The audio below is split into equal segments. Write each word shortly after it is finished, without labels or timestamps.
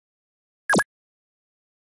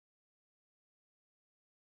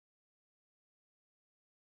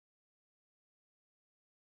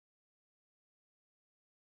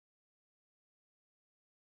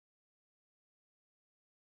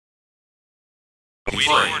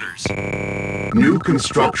Waiting orders. New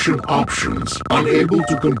construction options. Unable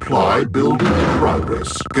to comply. Building in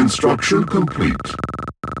progress. Construction complete.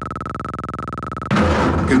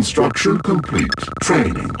 Construction complete.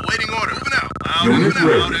 Training. Awaiting orders. Moving out. Unit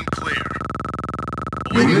ready. Loud and clear.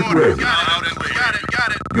 Unit ready. Loud and clear.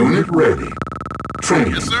 Got it. Unit ready.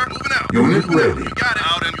 Training. Yes, sir. Moving out. Unit ready. Got it.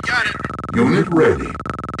 Loud and got it. Unit ready.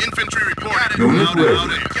 Infantry reporting. Unit Loud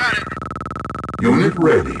ready. and got it. Unit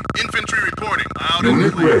ready. Infantry reporting. Loud Unit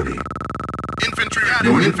and clear. ready. Infantry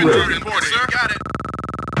Unit infantry ready. reporting. Yes, sir. Got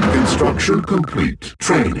it. Construction complete.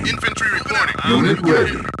 Training. Infantry reporting. Unit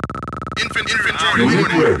ready. Infantry Unit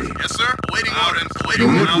reporting. ready. Yes, sir. Waiting orders.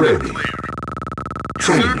 Unit Loud ready. and clear.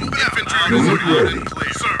 Training. Infantry Unit reporting. Loud ready. and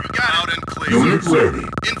clear. Sir, got it. Loud and clear. Unit ready.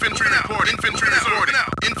 Infantry reporting. Infantry reporting.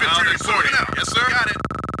 Infantry reporting. Yes, sir. Got it.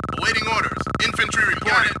 Awaiting orders. Infantry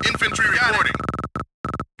reporting. Infantry reporting.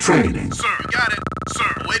 Training. Sir, got it. Sir,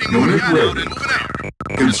 awaiting Unit orders. ready. Moving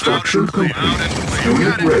out. Construction complete.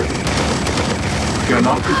 Unit ready.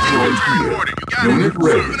 Cannot deploy here. Reporting. You got Unit it.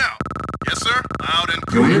 ready. Moving out. Yes, sir. Loud and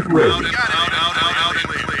clear. Unit ready. Loud and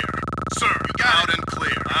clear. Sir, you got it.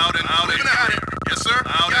 Clear. Loud and clear. Yes, sir.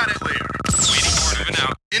 Loud and clear. Waiting order. Moving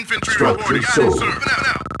out. Infantry Structure reporting. sold. Sir, moving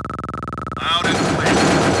out. Loud and clear.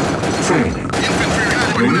 Training. Infantry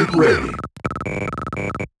reporting. Unit ready.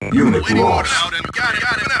 Unit Waiting order. lost. Loud and got it.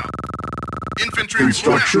 Now. Infantry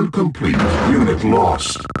Construction complete. Unit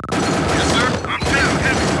lost. reporting. Yes, sir. I'm down.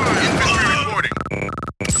 Heavy fire. Infantry reporting.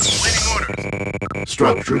 Waiting orders.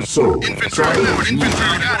 Structure sold. Infantry Science reporting. needed.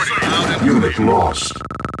 Infantry reporting. Loud and Unit lost.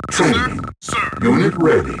 Training. Sir. Unit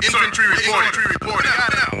ready. Infantry reporting. Infantry reporting.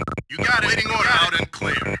 Got it out. You got it. Waiting order. Loud and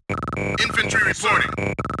clear. Infantry reporting.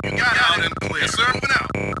 You got it. Loud and clear. Yes, sir. Moving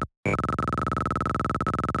out.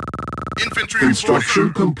 Infantry Construction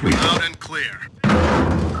reporting. complete. Loud and clear.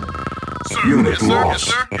 Sir. Unit Yes, sir. lost.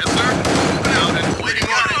 Yes, sir. Yes, sir. Moving out and waiting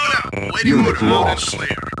order. Moving out. Waiting Unit order. Loud and lost.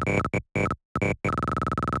 clear.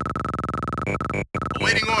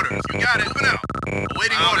 Awaiting orders. You got it. Moving out.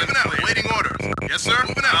 Awaiting orders. Moving out. Awaiting orders. Yes, sir.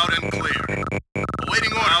 Moving out. Loud and clear.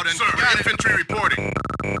 Awaiting orders. Loud and sir. Got infantry reporting.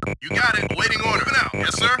 You got it. Awaiting orders. Moving out.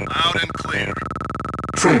 Yes, sir. Loud and clear.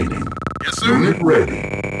 Training. Yes, sir. Unit ready.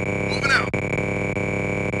 Moving out.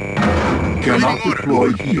 Cannot Waiting order. deploy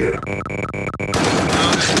here.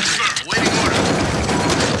 Loud and sir. Awaiting orders.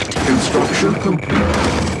 Construction complete.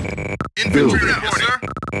 Infantry Building. reporting. Yes, sir.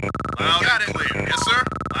 Loud and clear. Yes, sir.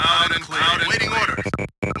 Loud and clear. Waiting orders.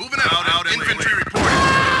 Moving out. Loud and infantry reporting.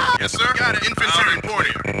 Yes, sir. Got it. Infantry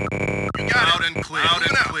reporting. You got it. Loud and clear. Loud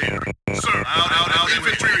and clear. Sir. Loud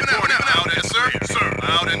infantry reporting. Loud and sir. Sir.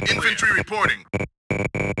 Loud and infantry reporting.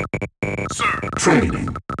 Sir. Training.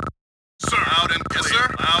 Sir. Loud and clear. Yes,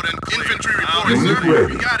 sir. Loud and clear. Infantry reporting. Unit Sir.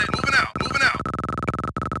 ready. You got it. Moving out. Moving out.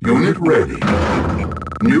 Unit ready.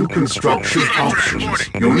 New construction Infantry options.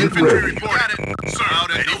 reporting. Unit Infantry ready. reporting. Got it. Sir.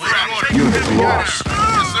 Loud and clear. Unit lost.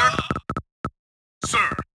 Yes, sir. Sir.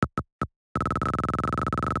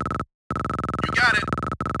 You got it.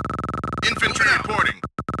 Infantry reporting.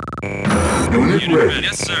 Unit ready.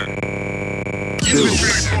 Yes, sir. Building.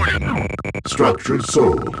 Infantry reporting. Structure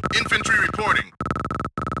sold. Infantry reporting.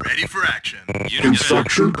 Ready for action.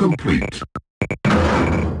 Construction complete.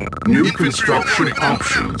 New Infantry construction reporting.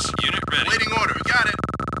 options. Unit ready. Awaiting order. Got it.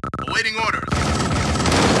 Awaiting orders.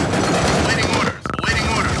 Awaiting orders. Awaiting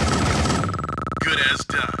orders. Good as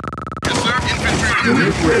done. Yes, sir. Infantry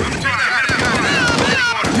Unit ready.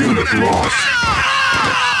 Unit lost.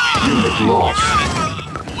 Unit lost.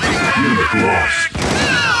 Unit lost.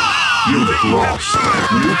 Unit lost.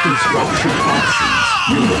 New construction options.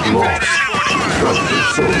 Unit lost. Structure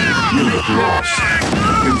sold. Unit lost.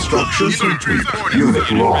 Construction complete.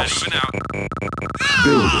 Unit lost.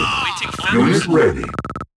 Building. Unit ready.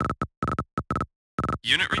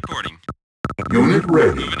 Unit reporting. Unit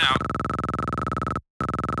ready. Moving out.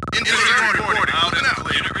 Infantry reporting. Out and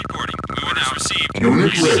clear. Unit reporting. Moving out. Received.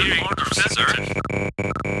 Unit ready. Receiving orders, sir.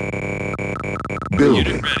 Building.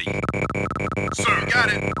 Unit ready. Sir, got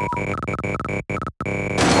it.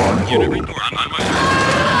 On Unit hold. report. On my way.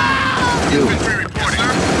 Building. Infantry reporting.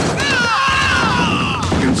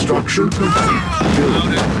 Construction complete.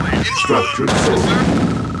 Building. Structure sold.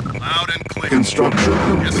 Loud and clear. Construction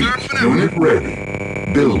Yes, sir. complete. Unit ready.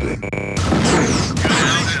 Building.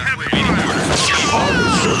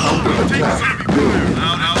 Officer under attack. Building.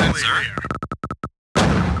 Loud and clear.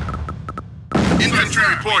 Infantry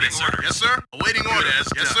reporting. Sir. Yes, sir. Awaiting orders.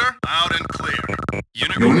 Yes, sir. Loud and clear.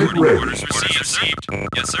 Unit Unit reporting. ready. Orders received.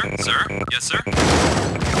 Yes, sir. Sir. Yes, sir.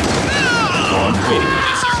 On hold.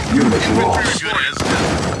 Yes, sir. Unit Infantry lost. good as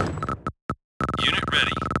done. Unit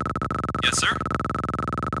ready. Yes, sir.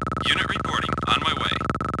 Unit reporting. On my way.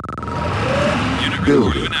 Unit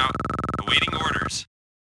Building. Moving out. Awaiting orders.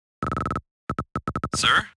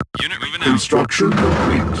 Sir? Unit moving out. Construction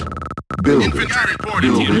complete. Building. Infantry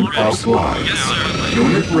reporting. Building offline. Yes, sir.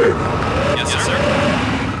 Unit ready. Yes, sir.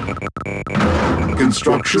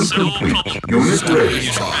 Construction complete. Unit ready.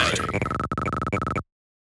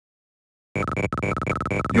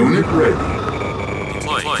 Unit ready.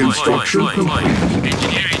 Construction complete.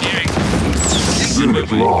 Engineering.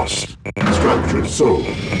 Unit lost. Structure sold.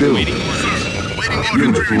 Building. Waiting order.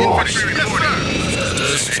 Unit lost. Infantry reporting.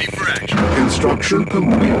 Ready for action. Construction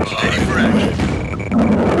complete. Ready for action.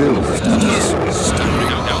 Building.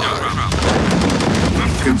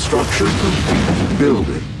 Construction complete.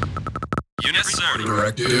 Building. Unit, sir.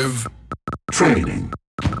 Directive. Training.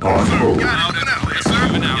 On hold. Got it. Moving out. Yes, sir.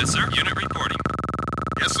 Moving out. Yes, sir. Unit reporting.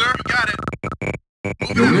 Yes, sir. Got it.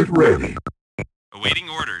 Moving Unit out. ready. Awaiting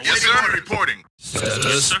orders. Yes, sir. Reporting.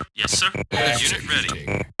 Yes, sir. Yes, sir. Unit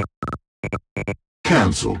ready.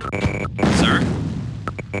 Cancelled. Sir?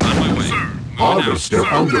 On my way. Sir. Harvester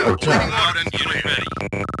under Waiting attack. loud and Unit clear. ready.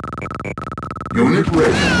 Unit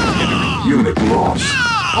ready. Unit lost.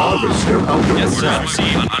 Harvester under Yes, sir. attack.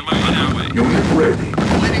 Received. On my way. Unit ready.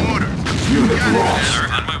 Waiting orders. Unit Sir, lost.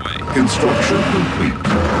 on my way. Construction complete.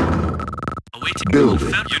 Awaiting.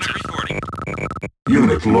 Building. Unit reporting.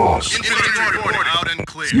 Unit lost. Infantry reporting. Loud and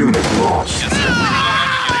clear. Unit lost. Yes,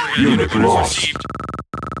 sir. Unit Orders lost. received.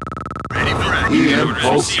 Ready for action. EM Orders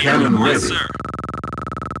pulse received. cannon Yes, ready. sir.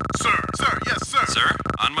 Sir. Sir. Yes, sir. Sir,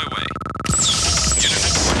 on my way. Unit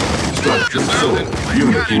reporting. Structure sold.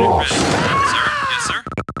 Unit Unit lost. ready. Sir, yes, sir.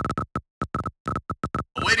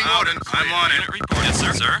 Awaiting orders. I'm on Unit it. report. Yes,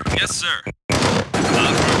 sir. Sir, yes, sir.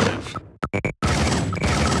 Affirmative.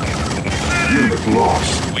 Unit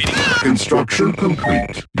lost. Waiting. Construction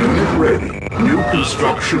complete. Unit ready. New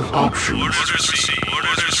construction options. Orders received.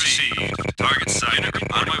 Orders received. Target site. Unit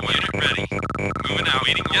on my way. Unit ready. Moving out.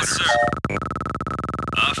 Waiting. Yes, sir.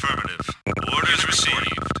 Affirmative. Orders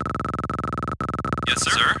received. Yes,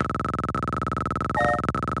 sir.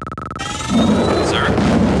 Sir.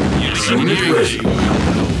 Unit ready.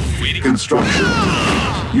 Waiting. Construction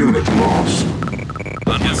complete. Unit lost.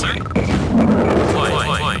 Yes, sir.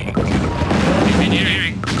 Flying.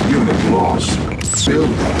 Engineering. Unit lost.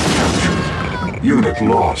 Building captured. Unit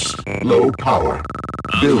lost. Low power.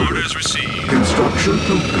 Building. Orders received. Construction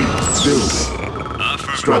complete. Building.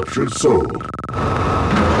 Affirmative. Structure sold.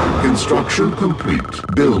 Construction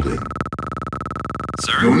complete. Building.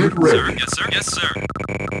 Sir. Unit ready. Sir. Yes, sir. Yes, sir.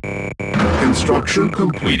 Construction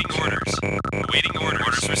complete. Waiting orders. Waiting orders.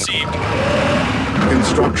 Orders received.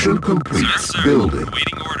 Construction complete. Yes, sir. Building.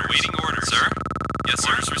 Waiting order. Waiting orders. Sir. Yes,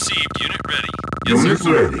 sir. Orders received. Unit ready. Yes, Unit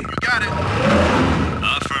sir. ready. You got it.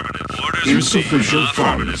 Affirmative. Orders Insufficient received.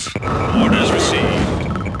 Affirmative. funds. Orders received.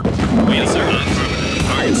 Yes, sir. Affirmative.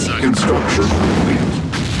 Target site. Construction complete.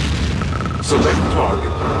 Select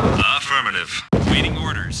target. Affirmative. Waiting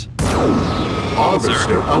orders.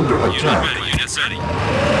 Harvester under Unit attack. ready. Unit ready.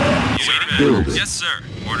 Unit ready. Building. Yes, sir.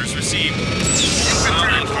 Orders received.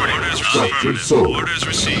 Infantry reporting. Orders Structure affirmative. sold. Orders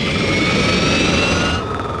received.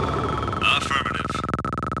 Affirmative.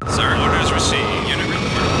 Sir, orders received. Unit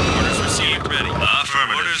report. Orders received. Ready.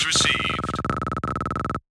 Affirmative. Orders received.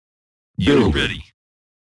 Unit Building. ready.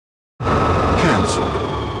 Cancelled.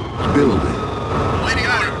 Building. Waiting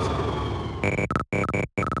orders.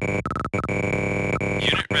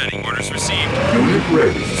 Unit ready. Orders received. Unit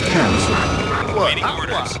ready. Cancelled. Waiting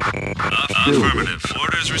orders. Affirmative.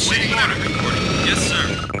 Orders received. Unit reporting. Yes, sir.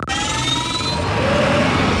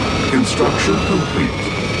 Construction complete.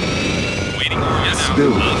 Waiting orders. Yes, sir.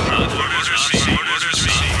 Building. Orders received. Orders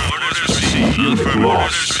received. Orders received. Unit Affirmative. lost.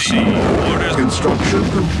 Orders received. Orders. Construction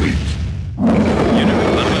complete. Unit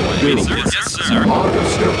on my way. Building. Yes, sir.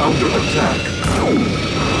 Harvester under attack.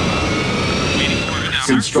 Waiting order now.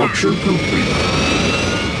 Construction complete.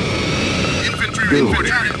 Infantry Building.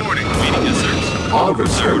 reporting. Waiting, yes, sir.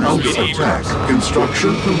 Harvester Orders under received. attack.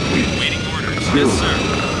 Construction complete. Waiting orders. Yes, Building. sir.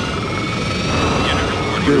 Unit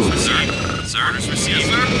reporting. Building. Orders received. Sir, orders received. Yes,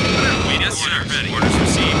 sir. Waiting, yes, sir. Ready. Orders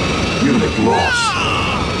received. Unit lost.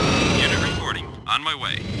 Unit reporting. On my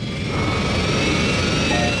way.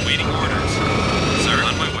 Waiting orders. Sir,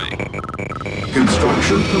 on my way.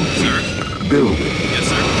 Construction complete. Building. Yes,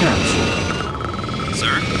 sir. Cancelled.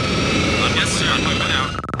 Sir. Yes, sir. On my way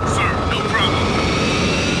out. Sir, no problem.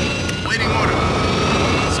 Waiting order.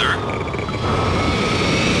 Sir.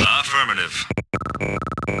 Affirmative.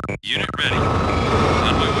 Unit ready.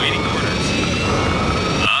 On my waiting orders.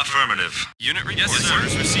 Affirmative. Unit ready. Yes, sir.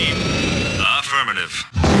 Orders received. Affirmative.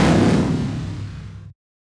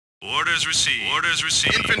 Orders received. Orders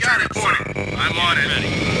received. Infantry reporting. I'm on it. Ready.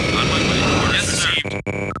 On my way. Orders received.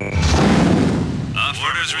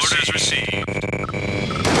 Orders received.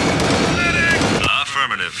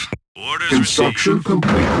 Affirmative. Orders Construction received.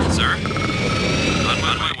 complete. Sir? On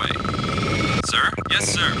my way. Sir? Yes,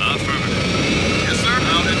 sir. Affirmative. Yes, sir.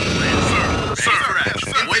 Out and clear. Sir.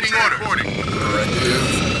 Waiting order. Corrective.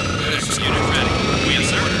 Unit ready. Yes,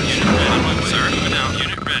 sir. Unit ready. On my way. Sir, moving out.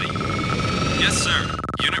 Unit ready. Yes, sir.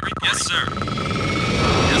 Unit ready. Yes, sir.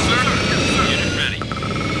 Yes, sir. Unit ready.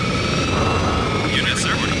 Unit,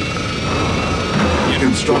 sir.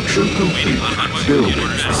 Construction complete. Waiting on my way. Building. Unit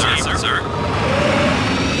ready. Sir, sir.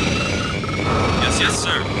 Yes,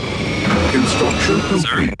 sir. Construction Sir,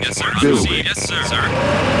 complete. yes, sir. Building. Yes, sir. Sir.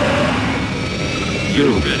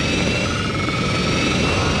 Unit Building. ready.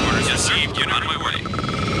 Orders received. Unit on my way.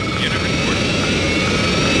 Unit reporting.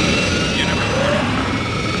 Unit reporting.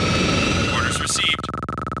 Orders received.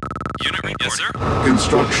 Unit reporting. Yes, sir.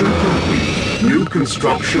 Construction complete. New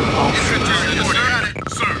construction options. Yes, sir.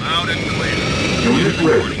 Sir. Out and clear. Unit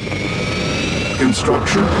ready.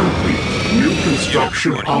 Construction complete. New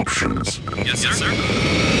construction options. Yes, sir.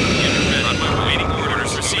 Unit ready. On my way. Waiting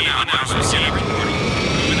orders received. Orders received. Reporting.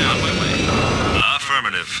 Moving out my way.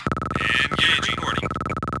 Affirmative. Engage reporting.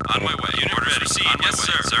 On my way. Unit ready. Received. Yes,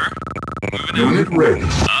 sir. Moving out. Unit ready.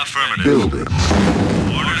 Affirmative. Building.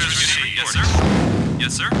 Orders received. Yes, sir.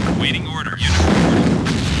 Yes, sir. Waiting order. Unit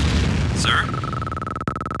reporting. Sir.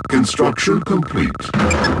 Construction complete.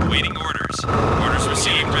 Waiting orders. Orders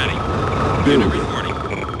received. Ready. Unit Building. reporting.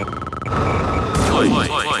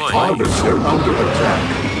 Harvester under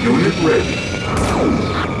attack. Unit ready.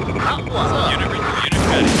 Unit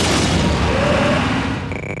ready.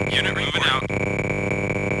 Unit moving out.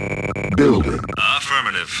 Building.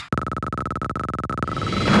 Affirmative.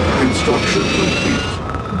 Construction complete.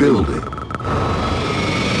 Building.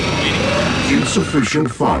 Waiting orders.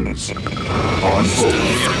 Insufficient funds. On hold.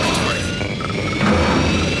 Unit reporting.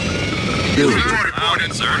 Building. Out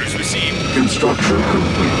and orders received. Construction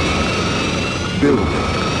complete. Building.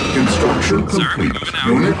 Construction complete. moving out.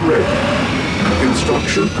 Unit ready.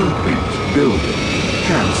 Construction complete. Building.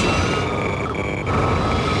 Cancel.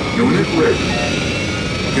 Unit ready.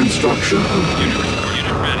 Construction complete.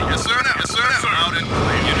 Unit ready. Yes, sir. Yes, sir. Out and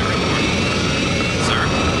clear. Unit reporting. Sir.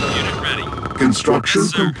 Unit ready. Construction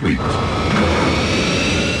Yes, sir. complete.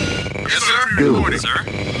 Yes, sir. Building. Sir. On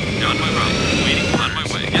my way. Waiting on my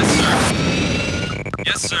way. Yes, sir.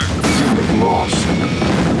 Yes, sir. Unit lost.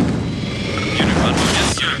 Unit on my way. Yes,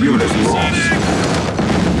 sir. Unit lost.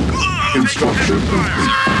 Construction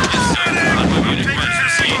complete. Yes, sir. On my way. Unit ready.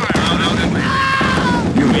 Received. Out and clear.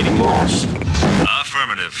 Unit lost.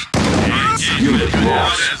 Affirmative. Unit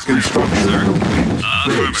lost. Construction complete.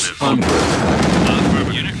 Base under attack.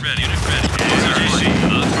 Affirmative. Unit ready. Unit ready.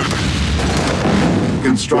 Affirmative.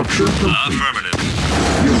 Construction complete. Affirmative.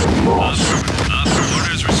 Unit lost.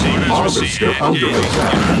 Orders received. Harvester under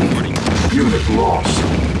attack. Unit lost.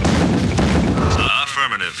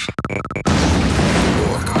 Affirmative.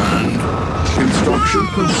 Construction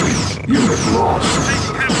complete. Unit lost.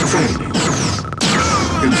 Training.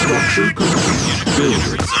 Construction complete.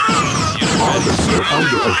 Building. Harvester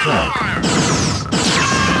under attack.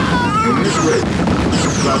 Unit ready.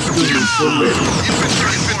 Cluster missile ready.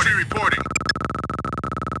 Infantry reporting.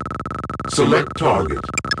 Select target.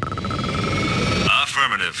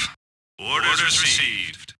 Affirmative. Orders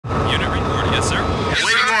received. Unit reporting. Yes, sir. Yes,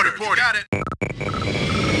 waiting sir. order. Got it.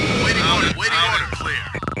 Waiting order. Waiting order. Clear.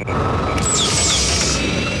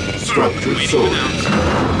 Structure Waiting sold. announced.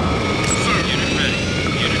 Unit ready.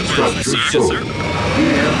 Unit Structure received. Yes, sold. sir.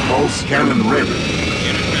 EM pulse cannon ready.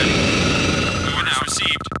 Unit ready. Moving out.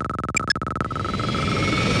 Received.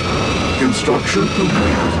 Construction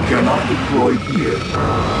complete. Cannot deploy here.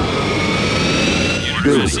 Unit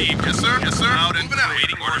Building. received. Yes, sir. Yes, sir. Out and clear.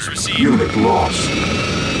 Waiting orders received. Unit lost.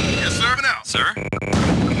 Yes, sir. Now. Sir.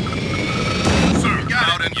 Sir. Got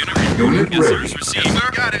it. Out and Unit clear. Unit Yes, ready. sir. Received. Yes, sir.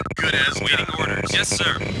 Got it. Good as Waiting done. orders. Yes,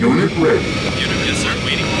 sir. Unit ready. Unit. Yes, sir.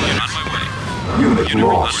 Waiting orders. On my way. Unit Unit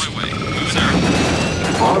lost. on my way. Move, sir.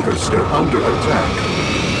 Harvester under attack.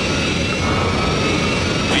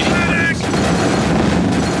 Waiting orders.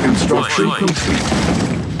 Construction complete.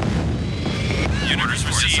 Unit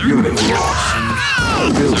received. Sir. Unit lost.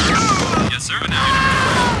 Building. Yes, sir.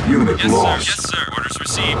 Now. Unit Yes, sir. lost. Yes, sir. Orders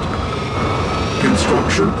received.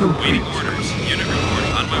 Construction complete. Waiting orders. Unit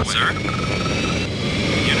reporting. On my way. Sir.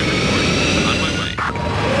 Unit reporting. On my way.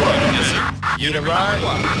 Unit, yes, sir. Unit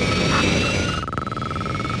reporting.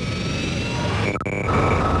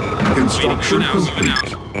 Construction Waiting moving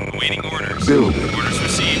complete. out. Waiting orders. Building. Orders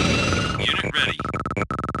received. Unit ready.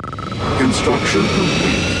 Construction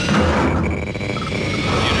complete.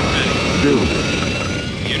 Unit ready. Building.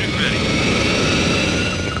 Unit ready.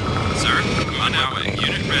 Sir, on our way.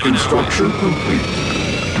 Construction complete.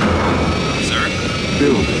 Sir.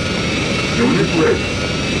 Building. Unit ready.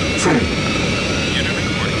 Train. Unit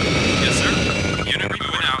reporting. Yes, sir. Unit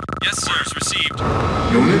moving out. Yes, sir. Orders received.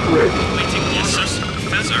 Unit ready. Waiting. Yes, sir.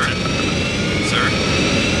 Sir. Sir.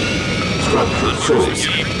 Structure Orders sold.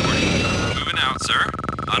 received. Moving out, sir.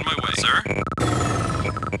 On my way, sir.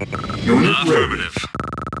 Unit ready. Affirmative.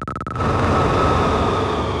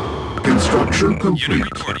 Construction Unit complete.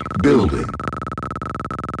 reporting. Building.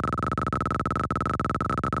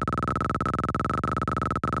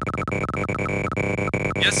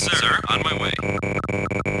 Yes, sir. On my way.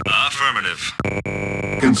 Affirmative.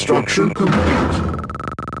 Construction complete.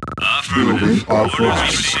 Building Affirmative. Orders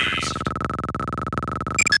offline. received.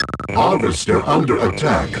 Harvester under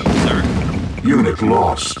attack. Sir. Unit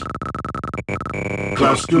lost.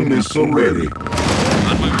 Cluster missile ready.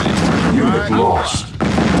 On my way. Unit lost.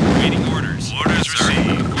 Waiting orders. Orders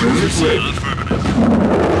received. Unit ready. Affirmative.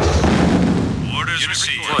 Orders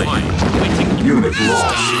received. Unit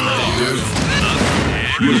lost.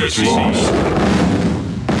 Unit lost.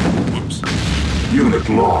 Unit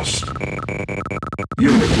lost.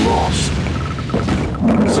 Unit lost.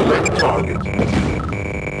 Select target.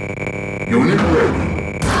 Unit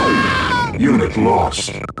ready. Unit lost.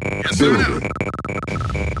 Yes, sir. Building.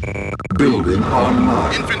 Building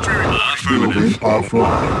online. Infantry reporting. Building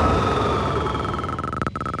offline.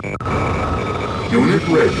 Unit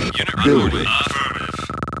ready. Unit Building. Affirmative.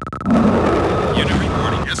 Unit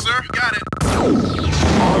reporting. Yes, sir. You got it.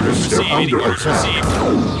 Harvester under Orders attack. received.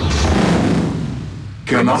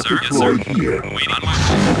 Cannot Sir, yes, deploy sir. here. Waiting on my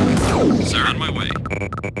way. Sir, on my way.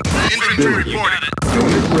 Infantry Building. reporting.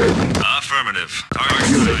 Unit ready. Affirmative. Target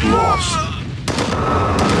Unit sighted. lost.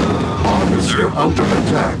 Harvester under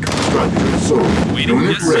attack. Structure sold. Waiting.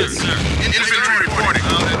 Unit Yes, ready. yes, sir. Infantry reporting.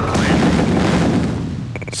 Out and clear.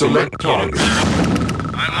 Select target.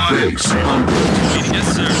 I'm on it. Base under attack. Waiting. Yes,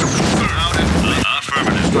 sir. Out and clear.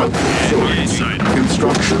 Affirmative. Structure sold.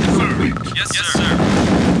 Construction complete. Yes, sir.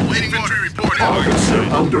 Waiting infantry reporting. Harvester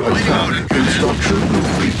under attack. Construction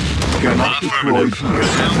complete. Cannot deploy here.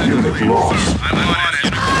 Unit lost. I'm on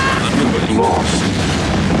it. Unit lost.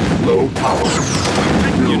 Low power.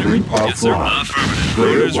 Building Yes, sir. offline. Affirmative.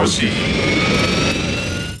 Player Orders was received.